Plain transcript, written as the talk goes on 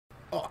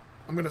Oh,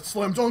 I'm gonna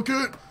slam dunk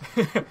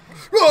it.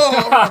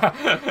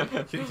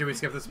 Oh! Can we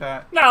skip this,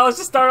 Pat? No, let's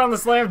just start on the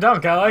slam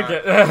dunk. I like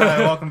it.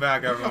 Welcome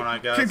back, everyone. I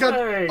guess. Kid got,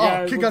 Hey, oh,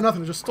 guys. kid got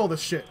nothing. Just stole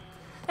this shit.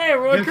 Hey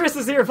everyone, Chris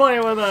is here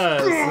playing with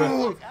us.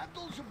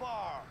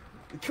 Abdul-Jabbar.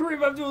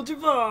 Kareem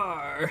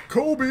Abdul-Jabbar.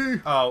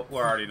 Kobe. Oh,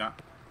 we're already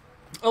not.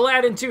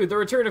 Aladdin 2, The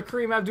Return of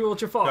Kareem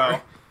Abdul-Jabbar.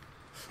 Go.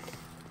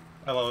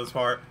 I love this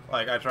part.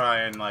 Like, I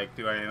try and, like,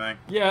 do anything.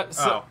 Yeah,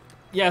 so... Oh.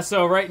 Yeah,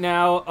 so right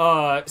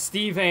now,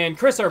 Steve and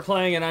Chris are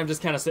playing, and I'm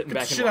just kind of sitting Get the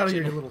back and shit out of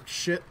watching. here, you little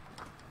shit.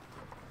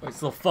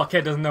 This little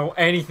fuckhead doesn't know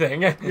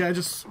anything. Yeah, I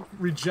just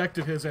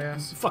rejected his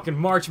ass. Fucking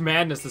March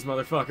Madness, this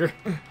motherfucker.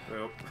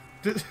 Oop.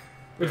 Did-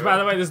 Which, by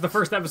the way, this is the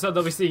first episode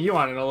they'll be seeing you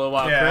on in a little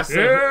while, Yeah. Chris.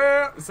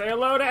 Yeah. Say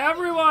hello to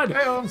everyone!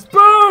 Hey,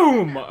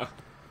 Boom!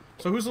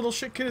 So whose little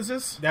shit kid is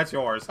this? That's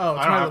yours. Oh, it's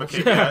I don't my have a little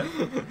kid yet.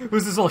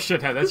 Who's this little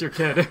shithead? That's your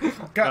kid.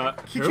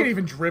 God, he who? can't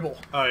even dribble.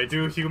 I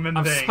do human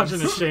I'm things. such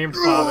an ashamed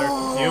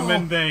father.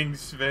 Human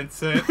things,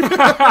 Vincent.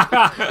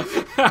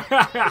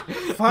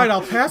 Fine,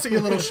 I'll pass it, you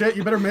little shit.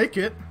 You better make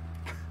it.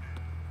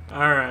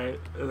 Alright,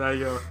 there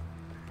you go.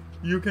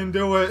 You can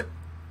do it.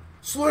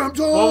 Slam dunk!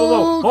 Whoa, whoa,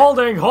 whoa.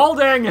 Holding,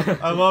 holding!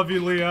 I love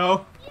you,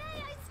 Leo.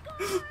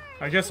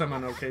 I guess I'm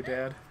an okay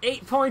dad.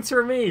 8 points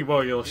for me.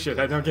 Whoa, you little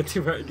shithead. Don't get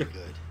too very good.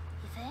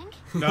 You think?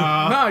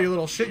 Nah, Nah, you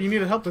little shit. You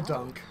needed help to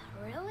dunk.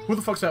 Really? Who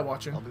the fuck's that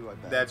watching? I'll be right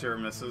back. that's your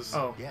missus.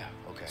 Oh, Yeah,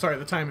 okay. sorry.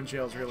 The time in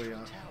jail's really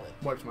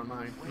wiped my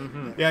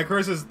mind. Yeah,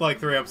 Chris is like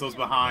 3 episodes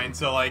behind,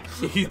 so like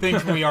he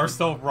thinks we are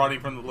still running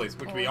from the police,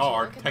 which we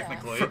are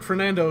technically.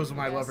 Fernando's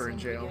my lover in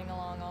jail. Getting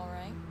along all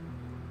right?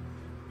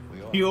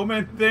 We are.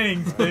 Human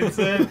things,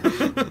 Vincent.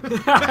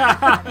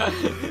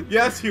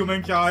 Yes,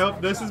 human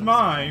child, this is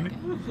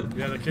mine.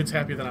 Yeah, the kid's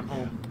happy that I'm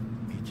home.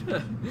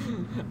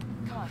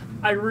 Come on.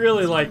 I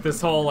really like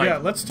this whole, like, Yeah,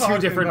 let's talk two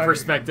different about it.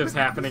 perspectives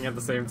happening at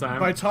the same time.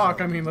 By talk,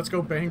 I mean let's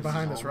go bang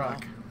behind this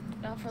rock.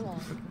 Not for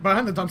long.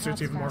 Behind the dumpster,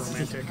 it's even more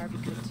romantic.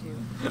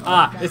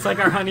 Ah, it's like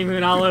our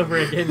honeymoon all over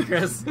again,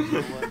 Chris.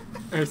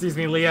 Or, excuse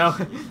me, Leo.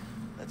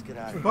 Let's get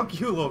out of here. Fuck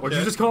you, little What'd kid.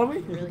 you just call me?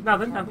 Really?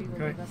 Nothing, Happy nothing.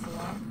 to leave us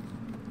alone?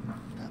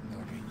 That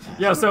murdering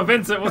Yo, so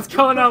Vincent, what's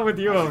going on with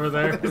you over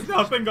there? There's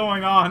nothing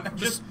going on.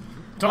 Just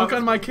Dunk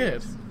on my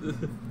kid. This.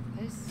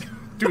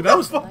 Dude, that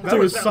was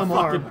Dude, some fucking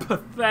arm.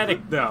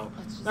 pathetic, though.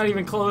 Not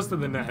even close to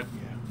the net.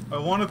 I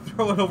want to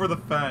throw it over the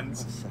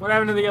fence. What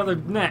happened to the other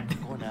net?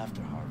 Going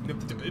after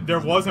Harvey. There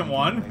wasn't Away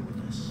one.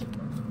 with this.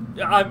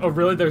 Oh,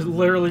 really? There's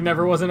literally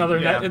never was another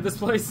Yeah. net in this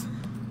place?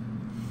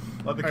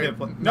 Let the All kid right,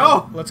 play.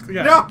 No! Let's.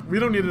 Yeah. No! We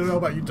don't need to know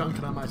about you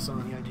dunking on my Any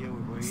son. idea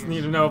where he Just is?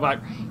 need to know about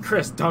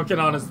Chris dunking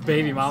on his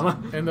baby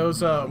mama. And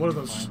those, what are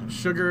those?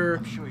 Sugar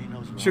I'm sure he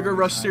knows where Sugar Harvey's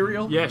Rush hiding.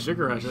 cereal? Yeah,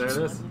 Sugar Rush, there it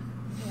is.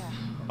 Yeah.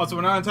 Also,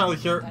 we're not entirely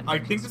sure. I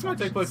think this might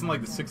take place in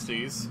like the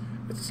 60s.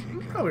 It's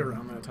probably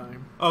around that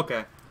time.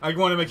 Okay. I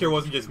wanted to make sure it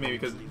wasn't just me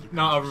because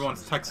not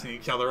everyone's texting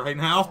each other right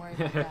now. Don't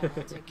worry about that.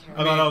 I'll take care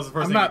I of thought it. that was the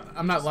 1st thing.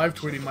 I'm not live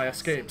tweeting my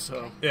escape,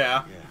 so.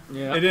 Yeah.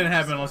 Yeah. It didn't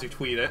happen unless you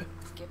tweet it.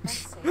 Get back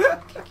safe.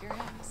 I'll kick your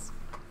ass.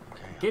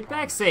 Okay, Get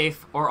back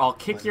safe, or I'll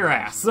kick your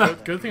ass.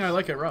 Good thing I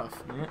like it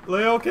rough.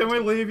 Leo, can we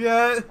leave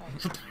yet?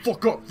 Shut the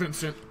fuck up,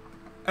 Vincent.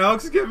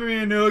 Alex is giving me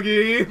a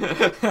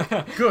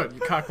noogie. Good, you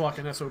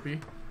cock-blocking SOB.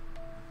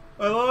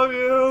 I love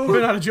You've you.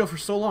 been out of jail for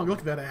so long. Look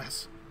at that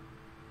ass.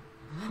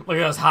 Look at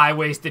those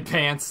high-waisted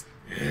pants.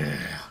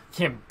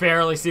 Can't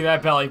barely see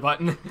that belly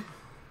button.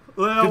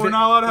 Leo, we're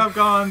not allowed to have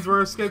guns.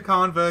 We're escaped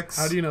convicts.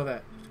 How do you know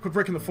that? Quit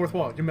breaking the fourth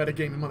wall. You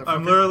metagaming motherfucker.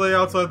 I'm literally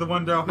outside the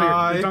window. Look, you're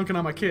Hi. dunking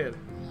on my kid.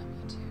 I love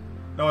you too.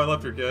 No, I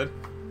left your kid.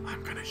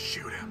 I'm gonna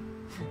shoot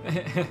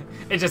him.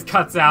 It just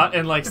cuts out,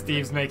 and, like,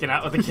 Steve's making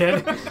out with the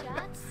kid.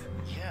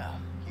 yeah,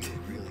 you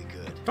were really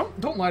good.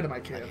 Don't lie to my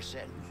kid. Like I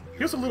said,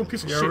 He was a little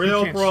piece of You're shit. a who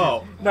real can't pro.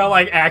 shoot. No,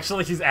 like,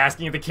 actually, he's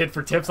asking the kid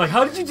for tips. Like,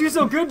 how did you do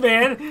so good,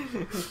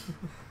 man?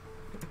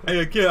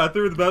 Hey, kid, I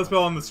threw the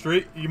basketball on the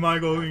street. You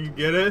mind going and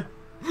get it?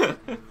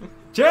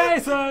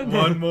 Jason!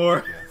 One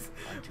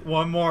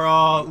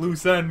more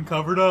loose end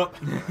covered up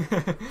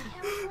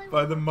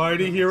by the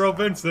mighty hero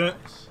Vincent.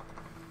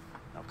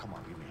 now come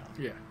on, give me a hug.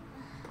 Yeah.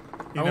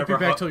 He I won't be never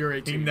back till you're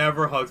 18. He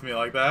never hugs me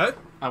like that.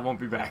 I won't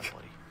be back.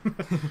 Buddy.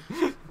 Go to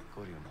your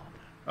mom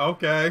now.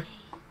 Okay.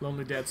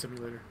 Lonely Dad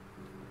Simulator.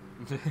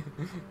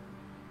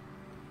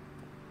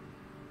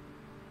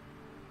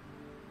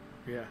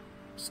 Yeah.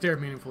 Stare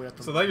meaningfully at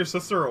the. So that your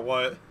sister or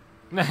what?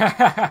 Why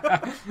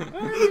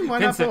not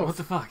Vincent, both? what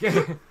the fuck?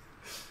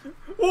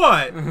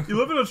 What? You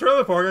live in a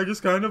trailer park. I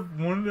just kind of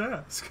wanted to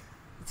ask.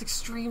 It's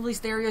extremely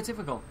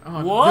stereotypical.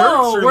 Oh,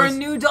 Whoa, very we're in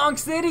extremely- New Donk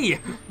City.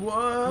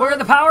 What? Where are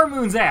the power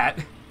moons at?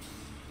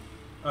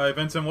 Alright,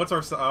 Vincent, what's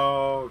our...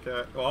 Oh,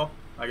 okay. Well,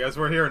 I guess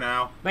we're here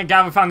now. Thank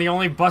God we found the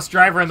only bus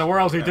driver in the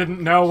world who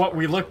didn't know what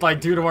we looked like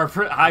due to our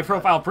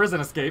high-profile prison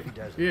escape.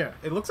 Desert. Yeah.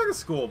 It looks like a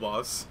school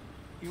bus.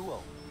 You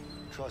will.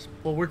 Trust me.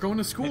 Well, we're going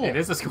to school. It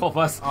is a school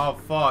bus. Oh,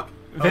 fuck.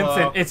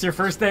 Vincent, it's your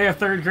first day of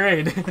 3rd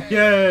grade.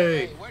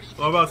 Yay! where do you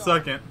What about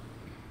second?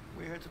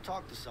 We're here to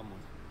talk to someone.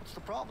 What's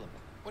the problem?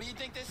 What do you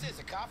think this is,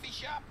 a coffee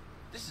shop?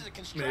 This is a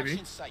construction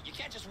Maybe. site. You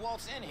can't just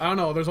waltz in here. I don't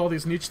know. There's all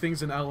these niche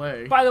things in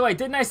L.A. By the way,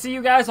 didn't I see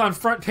you guys on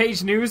front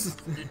page news?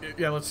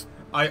 Yeah, let's.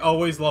 I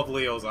always love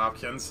Leo's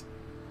options.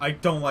 I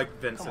don't like Come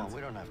Vincent. on,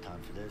 we don't have time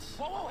for this.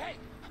 Whoa, whoa, hey!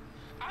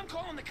 I'm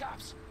calling the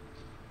cops.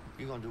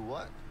 You gonna do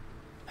what?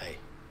 Hey,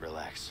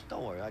 relax.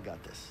 Don't worry, I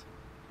got this.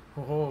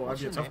 Oh, I'd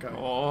What's be a your tough name? guy.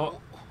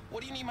 Oh,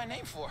 What do you need my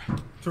name for?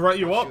 To write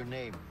you What's up. your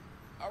name?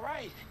 All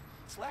right,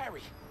 it's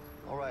Larry.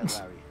 All right,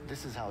 Larry.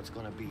 This is how it's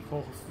gonna be.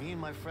 Oh. Me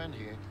and my friend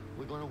here,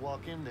 we're gonna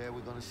walk in there.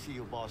 We're gonna see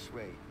your boss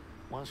Ray.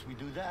 Once we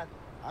do that,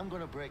 I'm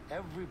gonna break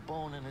every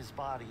bone in his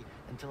body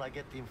until I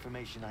get the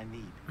information I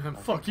need. And Now,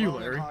 fuck think you, long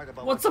and Larry. hard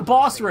about what's what a you're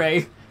gonna boss, say. Ray?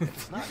 If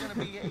it's not gonna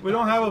be, hey, We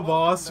don't guys, have a you're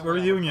boss, welcome, we're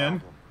then we'll have a union.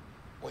 problem.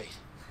 Wait,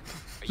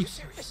 are you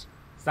serious?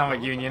 Sound like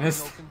Look, I'm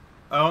unionist. joking.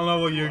 I don't know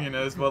what union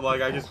is, but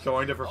like I just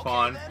joined it for Okay,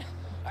 fun. then.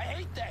 I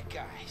hate that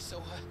guy.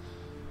 So,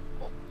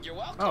 well, you're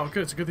welcome. Oh,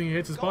 good. It's a good thing he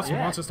hates his boss and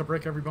Yeah. wants us to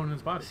break every bone in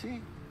his body.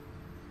 See,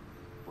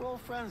 we're all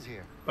friends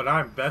here. But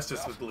I'm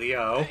bestest with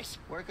Leo. Thanks.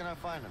 Where can I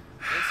find him?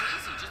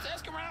 It's easy. Just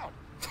ask around.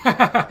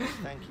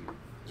 Thank you.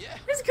 Yeah.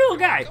 He's a cool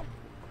guy. Welcome.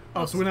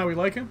 Oh, so now we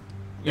like him?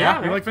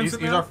 Yeah, You like he's,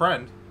 Vincent he's now? our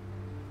friend.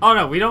 Oh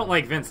no, we don't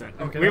like Vincent.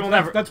 Okay, we will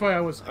that's, never. That's why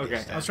I was.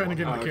 Okay. I was trying to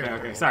get Oh, into okay,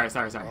 character. okay. Sorry.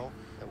 Well,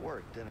 it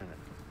worked, didn't it?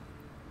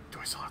 Do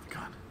I still have the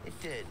gun? It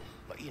did,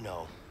 but you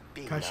know,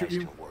 being Can I nice shoot you?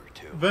 can work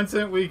too.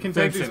 Vincent, we can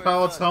take these Vincent.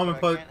 pallets home and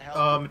put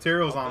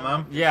materials on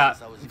them. Yeah,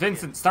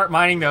 Vincent, start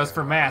mining those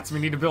for mats. We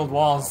need to build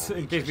walls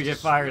in case we get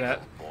fired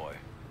at. Boy,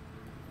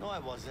 No, I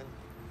wasn't.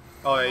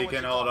 Oh yeah, you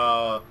can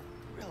hold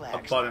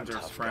relax. button I'm to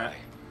tough sprint. guy.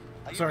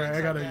 Are you Sorry, being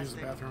I gotta use sarcastic?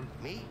 the bathroom.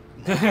 Me?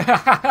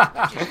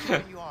 Just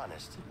keeping you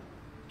honest.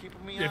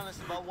 Keeping me If-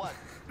 honest about what?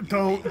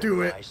 Don't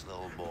do it. Nice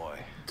little boy.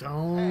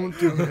 Don't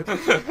do it.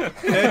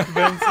 Hey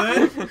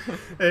Vincent.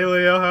 Hey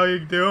Leo, how you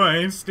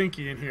doing? It's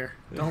stinky in here.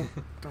 Don't.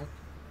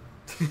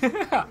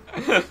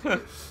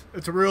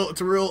 It's a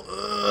real.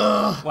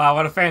 Ugh. Wow,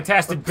 what a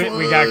fantastic bit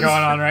we got going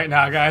on right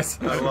now, guys.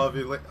 I love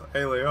you.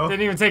 Hey Leo.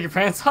 Didn't even take your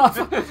pants off.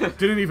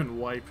 Didn't even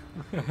wipe.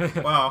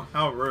 Wow,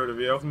 how rude of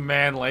you.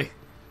 Manly.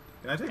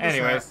 Can I take this?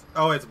 Anyways. hat?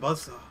 Oh, it's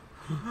buzzsaw.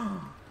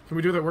 Can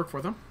we do that work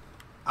for them?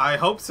 I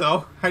hope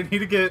so. I need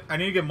to get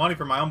money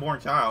for my unborn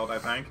child, I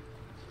think.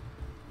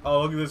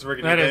 Oh, look at this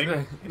rickety That is-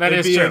 thing. that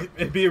it'd is be true.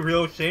 It'd be a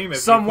real shame if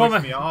Some he puts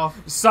woman- me off.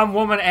 Some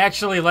woman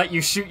actually let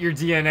you shoot your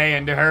DNA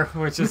into her,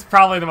 which is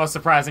probably the most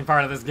surprising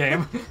part of this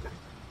game.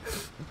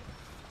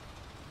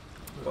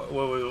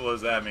 What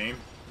does that mean?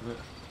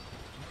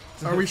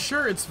 Are we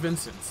sure it's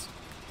Vincent's?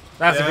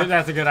 Yeah.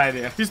 That's a good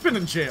idea. He's been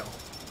in jail.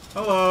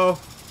 Hello.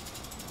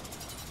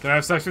 Can I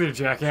have sex with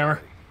you, jackhammer?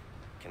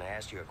 Can I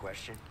ask you a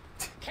question?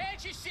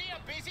 Can't you see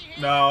I'm busy here?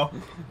 No.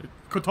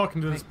 Quit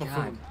talking to this Thank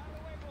buffoon. God.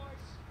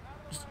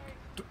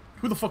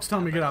 Who the fuck's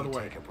telling me to get out of the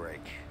way? Take a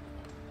break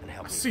and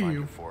help me see find you.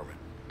 your foreman.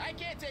 I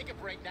can't take a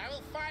break now.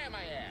 He'll fire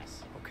my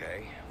ass.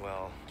 Okay.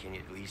 Well, can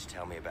you at least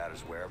tell me about his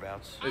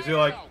whereabouts? Is I he don't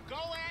like? know. Go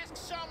ask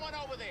someone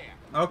over there.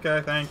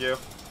 Okay, thank you.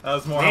 That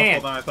was more Man.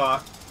 helpful than I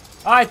thought.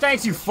 Alright,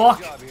 thanks, you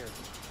fuck. here.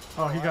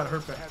 Oh, he got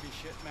hurt bad. Heavy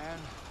shit, man.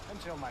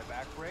 Until my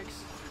back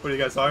breaks. What are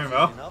you guys talking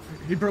about? Enough?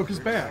 He broke his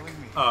back.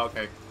 Telling me. Oh,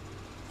 okay.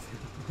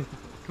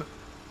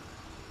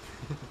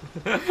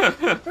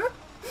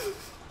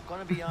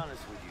 Gonna be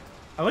honest with you.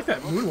 I like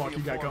that moonwalk you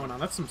got going on.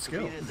 That's some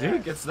skill. Beat his Dude,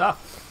 ass. good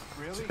stuff.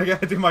 Really? I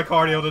gotta do my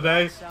cardio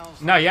today.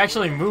 Sounds No, you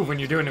actually move when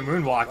you're doing a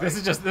moonwalk. This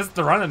is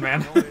the running,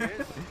 man. like it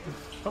is.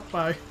 Oh,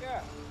 bye.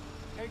 Yeah.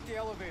 Take the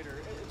elevator.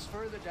 It's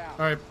further down.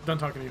 All right, done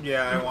talking to you.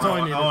 Yeah, That's all I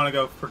I needed. want to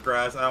go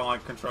progress. I don't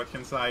like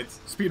construction sites.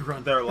 Speed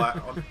run. They're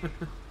loud.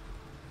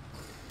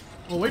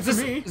 Well, wait Is for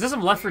this, me. is this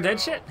some Left 4 Dead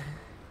shit?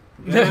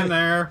 Get in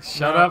there.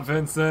 Shut up,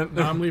 Vincent.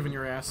 No, I'm leaving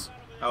your ass.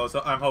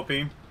 I'm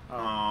hoping.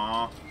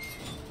 Aww.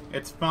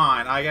 It's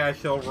fine. I gotta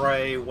show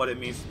Ray what it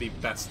means to be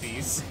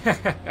besties.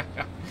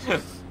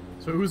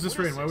 So who's this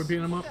Ray? Why are we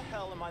beating him up? What the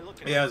hell am I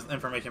looking He at? has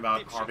information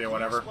about Harvey or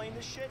whatever. Explain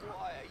this shit?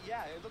 Well,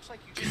 yeah, it looks like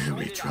you just Can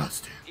we split it up.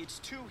 trust him? It's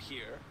 2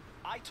 here.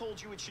 I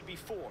told you it should be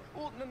 4.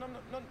 Well, no, no.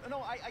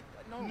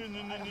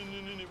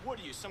 What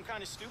are you, some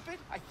kind of stupid?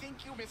 I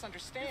think you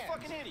misunderstand. You're a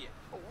fucking idiot.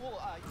 Oh,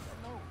 well,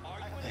 no. Are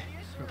you an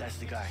idiot? That's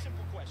the guy.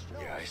 Simple question.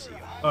 Yeah, I see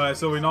him. Alright,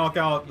 so we knock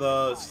out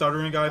the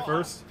stuttering guy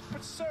first.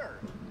 But sir.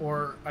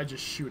 Or I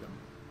just shoot him.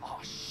 Oh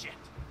shit.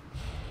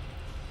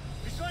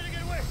 He's trying to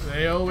get away.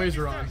 They always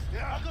run.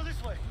 Yeah, I'll go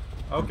this way.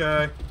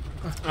 Okay.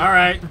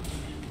 Alright.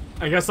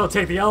 I guess I'll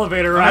take the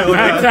elevator ride Look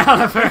back at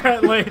down,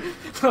 apparently.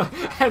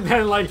 And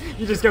then, like,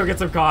 you just go get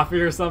some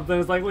coffee or something.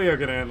 It's like, Leo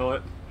can handle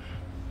it.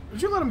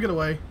 Did you let him get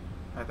away?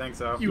 I think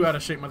so. You out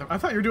of shape, mother. I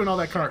thought you were doing all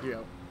that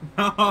cardio.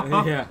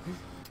 Yeah.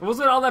 What was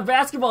it all that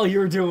basketball you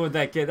were doing with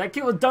that kid? That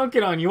kid was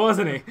dunking on you,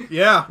 wasn't he?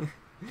 Yeah.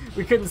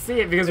 We couldn't see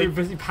it because we were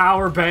busy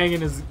power banging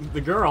the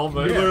girl,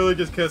 but He literally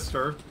just kissed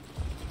her.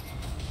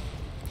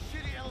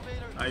 Shitty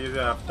elevator. I use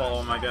that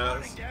follow him, I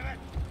guess. Damn it.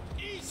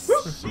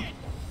 Shit.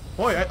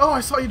 Boy, I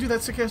saw you do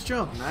that sick ass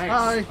jump. Nice.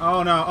 Hi.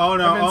 Oh no, oh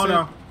no, Hi, oh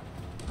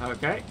no.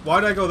 Okay.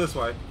 Why'd I go this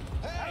way?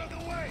 Out of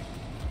the way.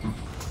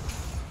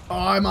 Oh,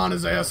 I'm on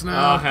his ass Oh,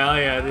 now. hell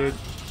yeah, dude.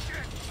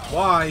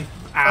 Why?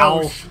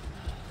 Ow. Oh,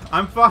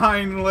 I'm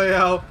fine,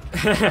 Leo.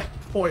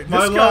 Boy, this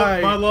My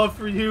guy love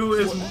for you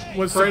is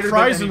was greater than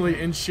surprisingly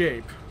any- in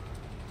shape.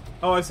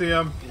 Oh, I see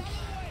him.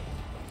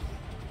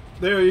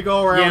 There you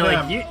go around Yeah,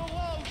 like him.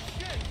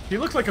 He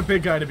looked like a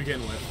big guy to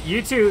begin with.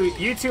 you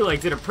two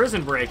like did a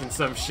prison break and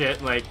some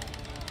shit. Like,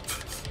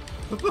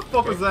 What the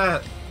fuck was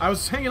that? I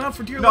was hanging out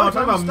for dear No, I'm life.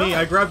 talking I about almost me.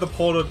 died. I grabbed the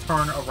pole to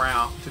turn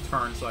around, to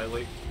turn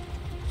slightly.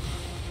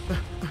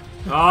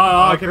 oh,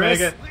 I can Chris,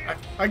 make it.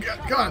 I got,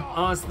 come on,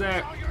 almost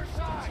there.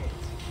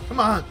 come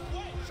on.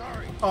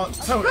 Oh,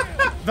 so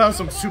that was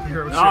some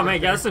superhero shit. Oh right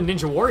man, there. got some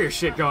Ninja Warrior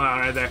shit going on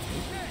right there.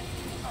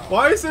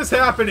 Why is this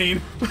happening?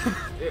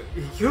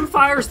 Who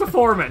fires the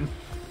foreman?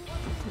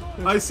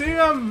 I see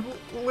him,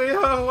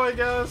 Leo, I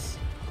guess.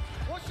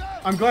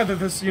 I'm glad that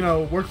this,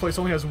 workplace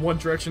only has one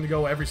direction to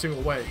go every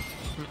single way.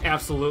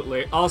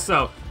 Absolutely.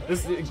 Also,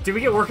 did we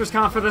get workers'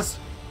 comp for this?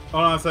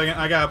 Hold on a second,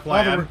 I got a All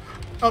the plan. work-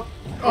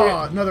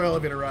 Oh, another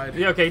elevator ride.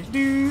 Yeah, okay.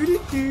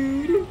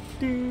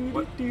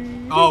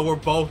 Oh, we're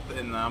both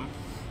in them.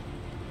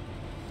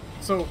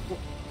 So,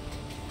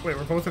 wait,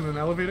 we're both in an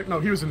elevator? No,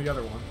 he was in the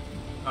other one.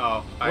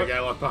 Oh, I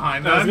got left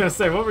behind I was then. gonna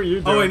say, what were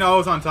you doing? Oh wait, no, I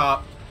was on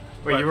top.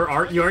 Wait, you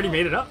already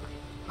made it up?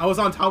 I was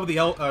on top of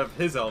the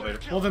his elevator.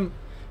 Well then,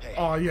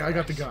 oh yeah, I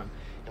got the gun.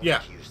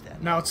 Yeah.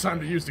 Now it's time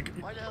to use the gun.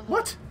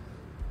 What?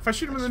 If I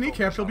shoot him in the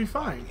kneecap, he'll be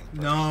fine.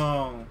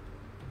 No.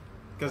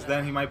 Because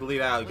then he might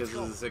bleed out because this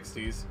is the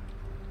 60s.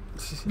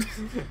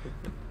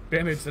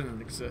 Band-aids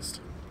didn't exist.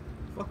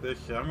 Fuck this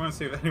shit. I'm gonna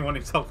see if anyone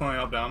needs help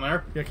climbing up down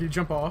there. Yeah, can you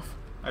jump off?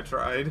 I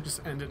tried.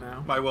 Just end it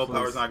now. My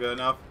willpower's Please. not good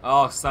enough.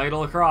 Oh,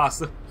 sidle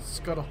across.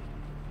 Scuttle.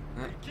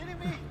 Kidding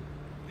me?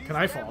 Can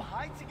I fall?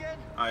 Heights again?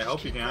 I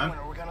hope you can.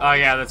 Oh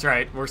yeah, that's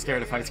right. We're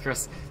scared of heights,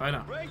 Chris. I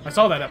know. I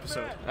saw that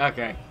episode.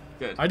 Okay,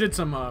 good. I did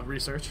some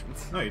research.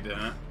 No, you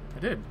didn't. I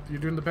did. You're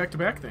doing the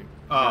back-to-back thing.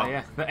 Oh. Oh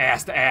yeah, the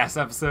ass-to-ass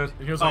episode.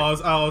 And he was Oh,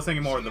 like, I was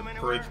thinking more of the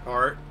bridge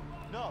part.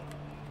 No.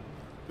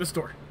 this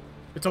door.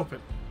 It's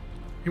open.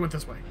 He went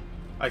this way.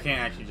 I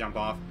can't actually jump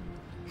off.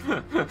 He's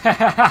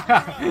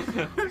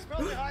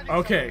probably hiding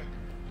Okay.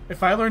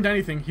 If I learned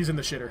anything, he's in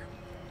the shitter.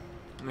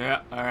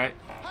 Yeah, alright.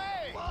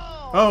 Hey!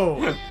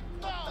 Oh.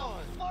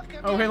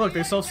 somewhere. Oh, hey, look,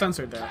 they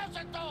self-censored that.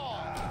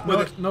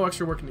 No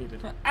extra work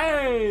needed.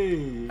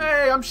 Hey!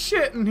 Hey, I'm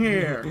shitting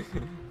here.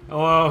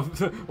 Hello,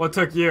 what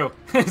took you?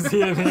 Is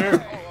he in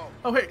here?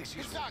 Oh, hey,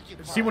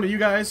 see one of you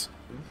guys?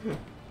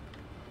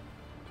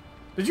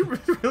 Did you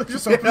really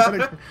just open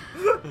that?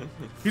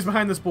 He's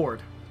behind this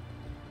board.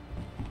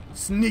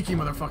 Sneaky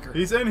motherfucker.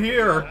 He's in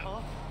here.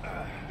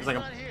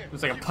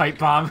 There's like a pipe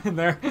bomb in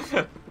there.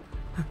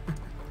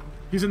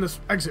 He's in this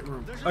exit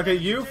room. Okay,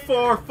 you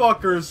four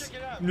fuckers.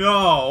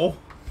 No.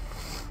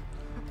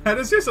 That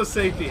is just a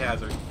safety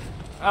hazard.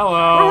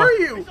 Hello. Where are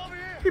you?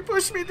 He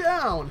pushed me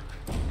down.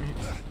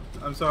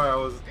 I'm sorry, I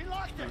was. He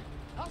locked it.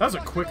 That was a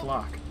quick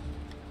lock.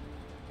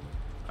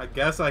 I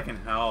guess I can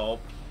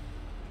help.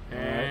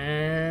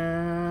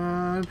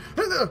 And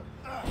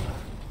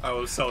I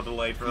was so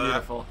delayed for that.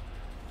 Beautiful.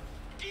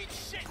 Eat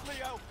shit,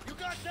 Leo. You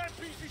got that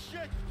piece of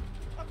shit.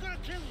 I'm gonna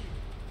kill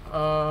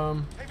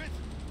you. Hey, Vince.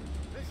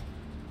 Listen.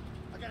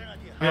 I got an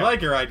idea. I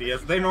like your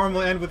ideas. They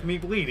normally end with me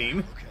bleeding.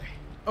 Okay.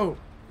 oh,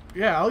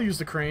 yeah, I'll use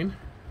the crane.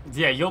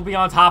 Yeah, you'll be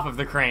on top of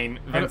the crane,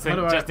 do- Vincent,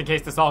 how do I- just in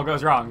case this all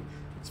goes wrong.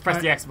 Just press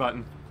I- the X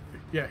button.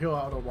 Yeah, he'll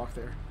auto walk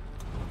there.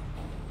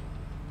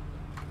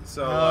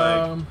 So,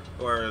 Um,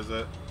 where is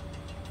it?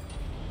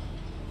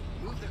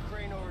 Move the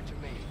crane over to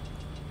me.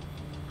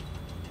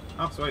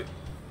 Oh, sweet.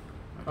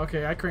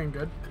 Okay, I crane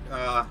good.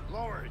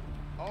 Lower it.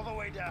 All the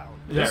way down.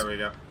 Yes. There we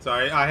go.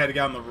 Sorry, I had to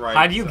get on the right.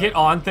 How do you side. get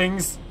on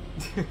things?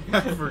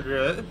 I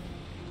forget.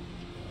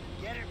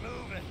 Get it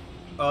moving.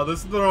 Oh,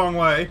 this is the wrong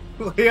way.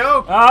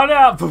 Leo? Oh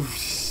no!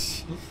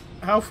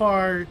 How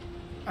far?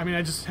 I mean,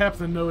 I just happened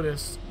to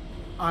notice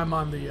I'm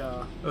on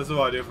the This is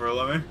what I do for a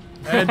living.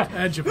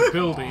 edge of a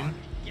building.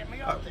 Get me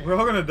up there. We're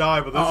all gonna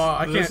die, but this,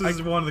 I this can't-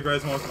 is one of the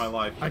greatest moments of my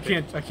life. I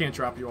can't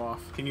drop you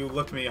off. Can you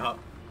lift me up?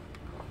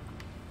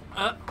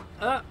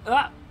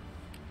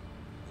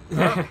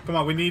 Come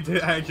on, we need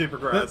to actually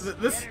progress.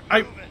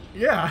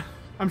 Yeah,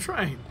 I'm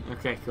trying.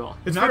 Okay, cool.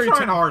 It's Not very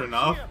trying hard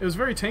enough. It was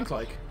very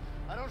tank-like.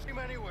 I don't see him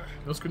anywhere.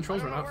 Those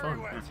controls I are don't know not where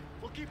fun. he went.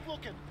 We'll keep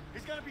looking.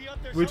 He's gotta be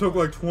up there. We took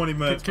somewhere. like 20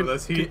 minutes Can- for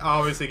this. He can-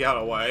 obviously got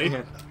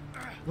away.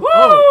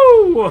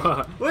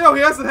 Woo! Leo,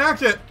 he hasn't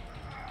hacked it.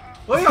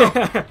 Leo,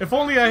 If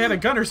only I had a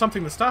gun or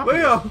something to stop me.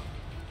 Leo.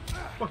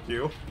 Fuck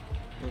you.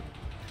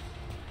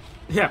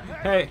 Yeah.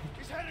 Hey,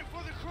 He's heading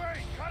for the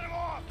crane. Cut him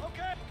off.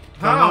 Okay.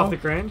 coming How? off the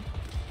crane.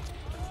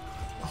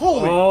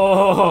 Holy!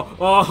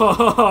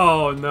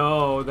 Oh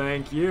no!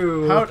 Thank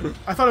you. How,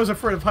 I thought I was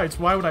afraid of heights.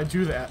 Why would I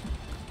do that?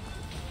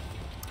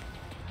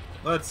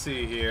 Let's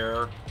see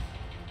here.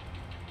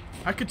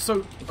 I could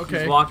so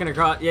okay. He's walking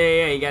across.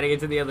 Yeah. You gotta get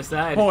to the other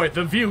side. Boy,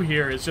 the view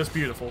here is just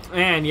beautiful.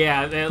 Man,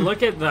 yeah.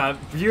 Look at the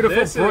beautiful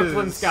This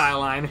Brooklyn is-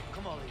 skyline.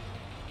 Come on, Leo.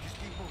 Just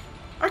keep moving.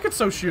 I could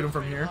so shoot him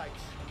from here. Lights.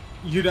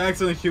 You'd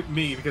accidentally shoot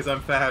me because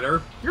I'm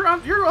fatter. You're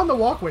on the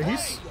walkway.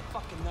 He's You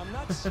fucking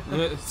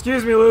numbnuts.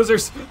 Excuse me,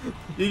 losers.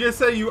 You can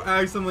say you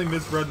accidentally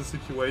misread the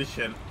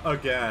situation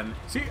again.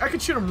 see. I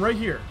could shoot him right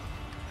here.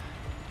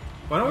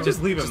 Why don't we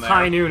just leave him Just there?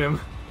 high noon him.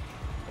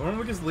 Why don't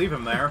we just leave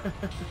him there?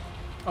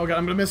 Oh god,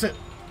 I'm gonna miss it.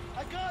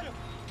 I got him.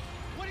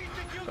 What do you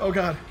think you're Oh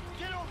god.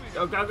 Get over here.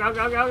 Go, go, go,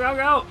 go, go, go,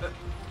 go!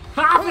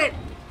 Hop it!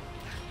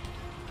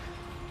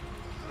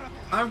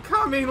 I'm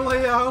coming,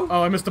 Leo.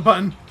 Oh, I missed a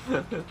button.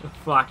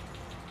 Fuck.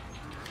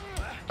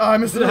 Oh, I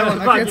missed another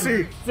one. I can't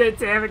see.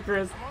 Damn it,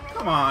 Chris.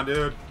 Come on,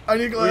 dude. I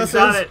need We glasses.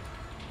 got it.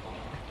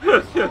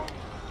 Vincent,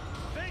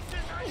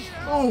 I need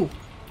help. Oh.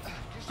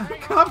 I'm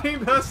coming,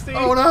 bestie.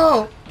 Oh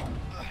no.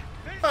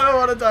 I don't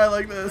want to die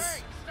like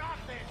this.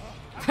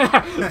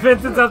 Stop this.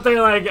 Vincent's up there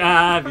like,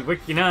 I'll be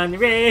working on the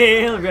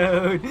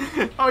railroad.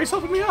 Oh, he's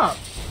helping me up.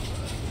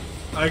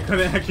 I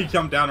couldn't actually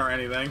jump down or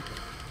anything.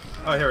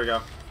 Oh, here we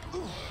go.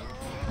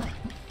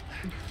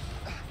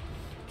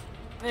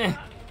 Eh.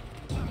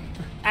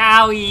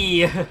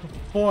 Owie.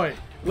 Boy.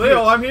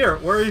 Leo, I'm here.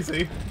 Where is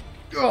he?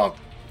 Oh.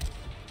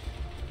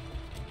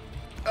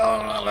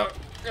 Oh.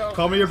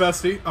 Call me your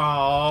bestie.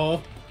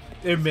 Oh,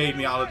 it made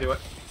me ought to do it.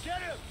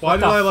 Get him. Why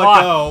did the I let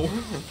fuck? go?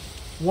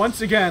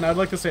 Once again, I'd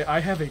like to say I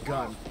have a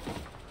gun.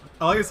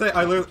 I like to say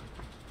I literally.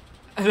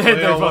 They're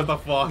Leo, what both- the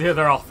fuck? Yeah,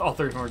 they're all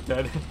three of them are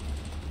dead.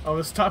 Oh,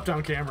 this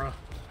top-down camera.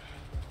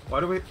 Why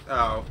do we?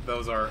 Oh,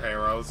 those are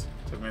arrows.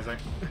 Took me a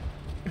second.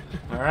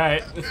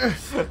 Alright.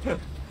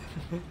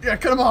 Yeah,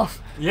 cut him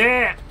off.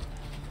 Yeah!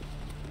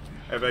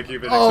 I bet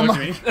you've been Oh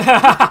expecting me.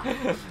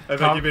 I bet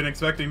Calm- you've been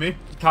expecting me.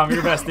 Calm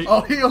your bestie.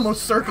 Oh, he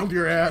almost circled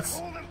your ass.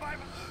 Hold him by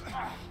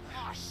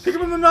Kick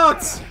him in the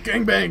nuts.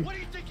 Gangbang. What do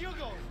you think you're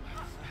going?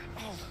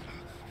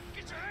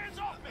 Get your hands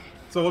off me.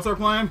 So what's our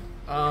plan?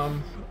 I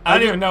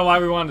don't even know why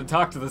we wanted to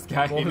talk to this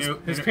guy. Well,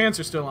 knew- his pants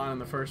are still on in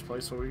the first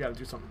place, so we got to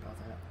do something about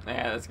that.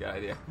 Yeah, that's a good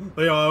idea.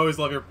 Leo, I always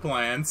love your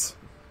plans.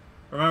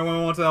 Remember when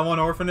we went to that one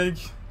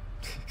orphanage?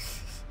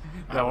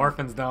 The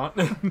orphans don't.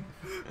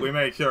 We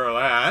made sure of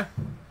that.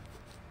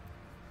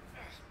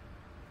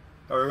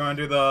 Are we going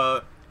to do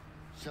the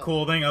So,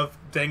 cool thing of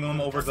dangling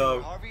him over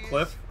the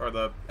cliff or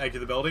the edge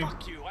of the building?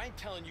 Fuck you. I ain't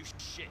telling you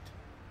shit.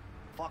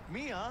 fuck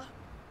me, huh?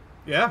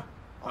 Yeah,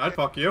 I'd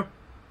fuck you.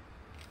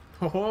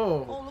 Oh,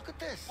 Oh, look at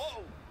this.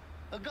 Whoa.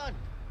 A gun.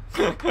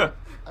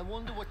 I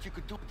wonder what you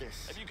could do with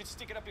this. If you could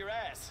stick it up your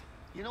ass.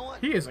 You know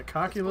what? he is a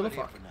cocky Let's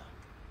little put it here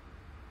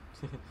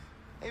fuck. for now.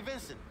 Hey,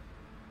 Vincent.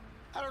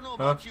 I don't know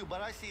about you,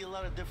 but I see a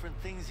lot of different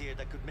things here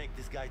that could make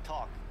this guy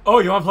talk. Oh,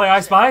 you want to play I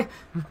Spy?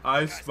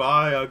 I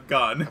spy a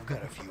gun.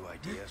 Got a few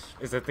ideas.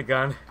 Is it the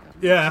gun?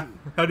 Yeah,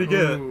 how'd you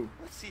get it? Ooh,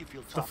 Let's see if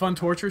he'll the talk. fun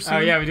torture scene. Oh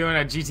yeah, we're doing a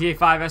GTA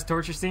 5S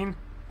torture scene.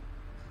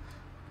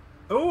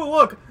 Oh,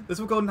 look! This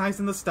will go nice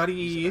in the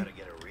study. Gotta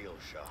get a real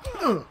shot.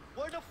 Ugh.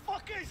 Where the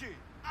fuck is he?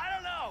 I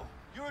don't know.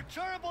 You're a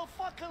terrible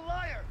fucking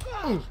liar.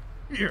 Ugh.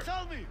 Here,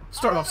 Tell me.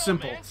 start I off don't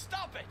know, simple. Man.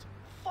 Stop it.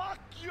 Fuck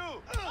you.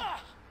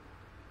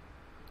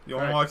 You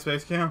wanna Alright. watch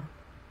Space Cam?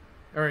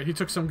 All right, he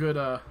took some good,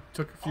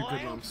 took a few Oh, good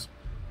I am? lumps.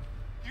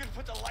 You gonna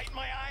put the light in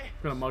my eye?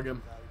 I'm gonna mug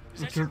him.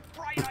 Is that your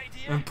bright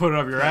idea? And put it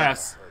up your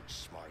ass. Heard,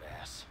 smart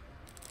ass.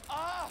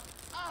 Ah!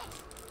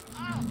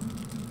 Ah!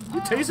 You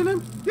tasing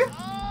him? Yeah.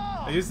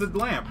 I used the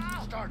lamp.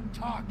 Start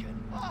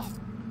talking. Ah!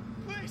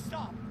 Please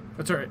stop!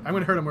 That's all right. I'm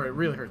gonna hurt him where it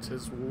really hurts.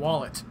 His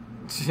wallet.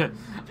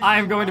 I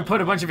am going to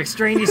put a bunch of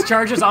extraneous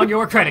charges on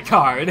your credit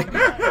card.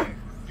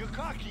 You're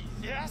cocky.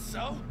 Yeah,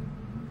 so?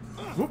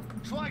 Whoop.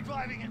 Try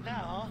driving it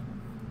now,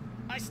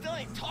 I still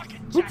ain't talking.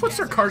 Who puts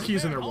their jackass. car I'm just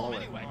keys in at their home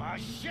wallet? Anyway. huh? Ah,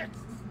 shit.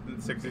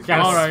 60 Yes.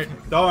 All right.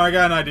 Don't worry, I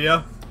got an idea.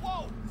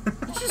 Whoa!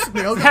 Just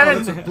nailed it. That Oh,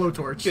 is- that's a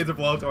blowtorch. It's a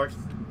blowtorch.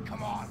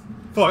 Come on.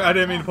 Fuck, I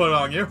didn't mean to put it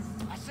on you.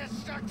 I said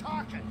start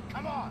talking.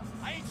 Come on.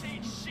 I ain't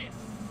saying shit.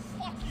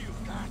 Fuck you.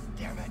 God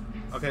damn it.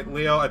 Okay,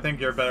 Leo, I think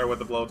you're better with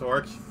the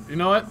blowtorch. You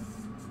know what?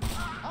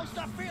 How's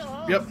that feel,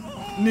 huh? Yep.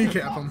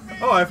 Kneecap him.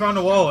 Oh, I found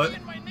a wallet.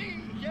 In my knee.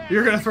 Yeah.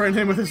 You're gonna threaten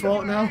him with his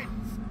wallet now?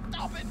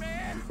 Stop it,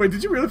 man. Wait,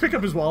 did you really pick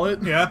up his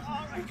wallet? Yeah.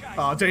 All right, guys.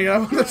 Aw, dang it. I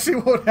want to see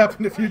what would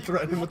happen if you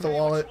threatened him with the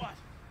wallet.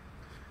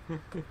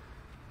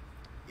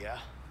 Yeah.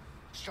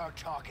 Start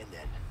talking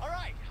then. All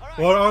right. All right.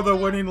 What are the Hold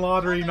on. winning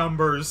lottery Hold on.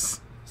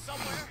 numbers?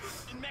 Somewhere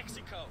in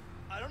Mexico.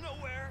 I don't know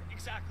where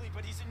exactly,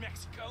 but he's in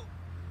Mexico.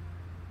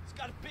 He's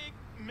got a big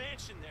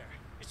mansion there.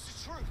 It's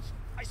the truth.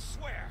 I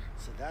swear.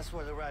 So that's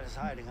where the rat is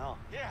hiding, huh?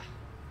 Yeah,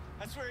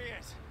 that's where he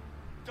is.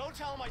 Don't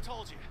tell him I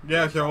told you.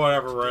 Yeah, sure,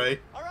 whatever, Ray.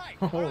 All right,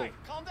 Oh. all right.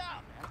 Calm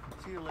down, man.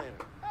 See you later.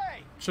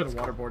 Hey, Should have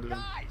waterboarded him.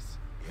 guys.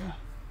 Yeah.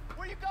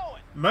 Where you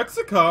going?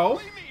 Mexico?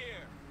 Leave me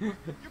here.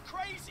 You're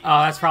crazy.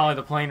 Oh, that's probably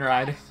the plane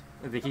ride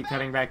that they keep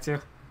cutting back to.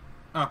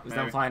 Oh, Is them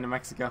maybe. flying to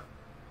Mexico.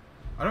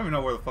 I don't even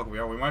know where the fuck we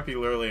are. We might be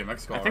literally in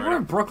Mexico I think we're already.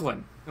 in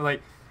Brooklyn.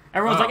 Like,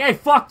 everyone's Oh. like, "Hey,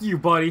 fuck you,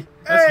 buddy."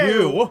 That's Hey!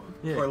 you.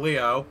 Yeah. Or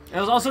Leo. It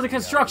was also the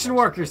construction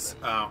workers.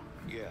 Oh.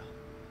 Yeah.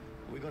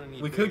 We're gonna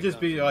need We could bigger just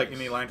be guns like than in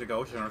the this. Atlantic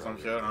Ocean or some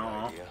shit. I don't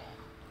know. Idea.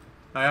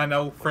 I had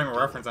no frame of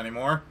reference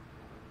anymore.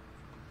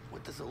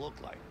 What does it look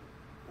like?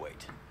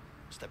 Wait.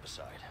 Step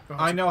aside.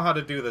 I know how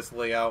to do this,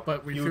 Leo.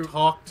 But we you threw-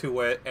 talk to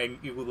it and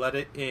you let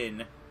it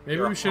in. Maybe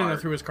your we shouldn't have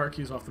heart. threw his car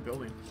keys off the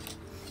building.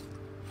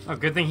 Oh,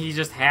 good thing he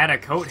just had a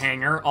coat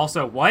hanger.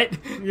 Also, what?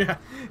 Yeah.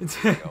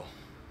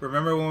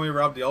 Remember when we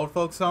robbed the old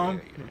folks'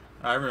 home? Yeah.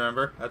 I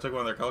remember. I took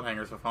one of their coat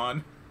hangers for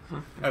fun.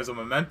 As a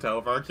memento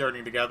of our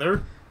journey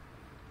together.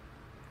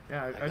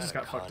 Yeah, I just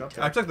got fucked up.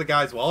 I took the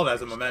guy's wallet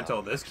as a memento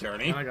of this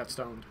journey. And I got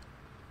stoned.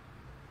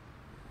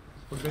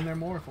 Would've been there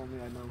more if only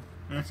I know.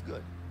 That's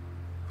good.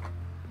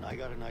 And I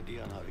got an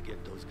idea on how to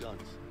get those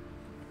guns.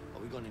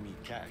 But we're gonna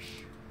need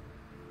cash.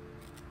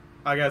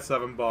 I got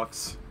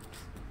 $7.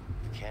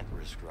 You can't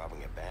risk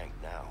robbing a bank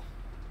now.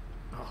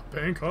 Oh,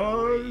 bank Way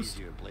heist!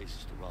 easier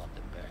places to rob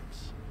than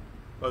banks.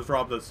 Let's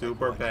rob the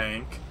super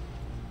bank.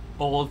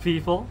 Old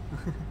people.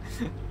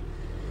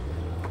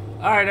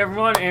 Alright,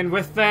 everyone, and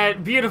with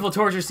that beautiful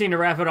torture scene to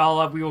wrap it all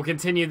up, we will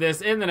continue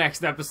this in the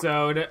next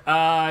episode.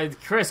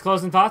 Chris,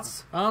 closing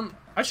thoughts?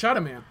 I shot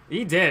a man.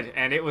 He did,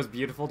 and it was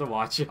beautiful to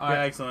watch. I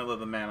accidentally lit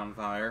the man on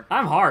fire.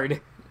 I'm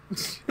hard.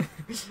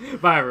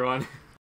 Bye, everyone.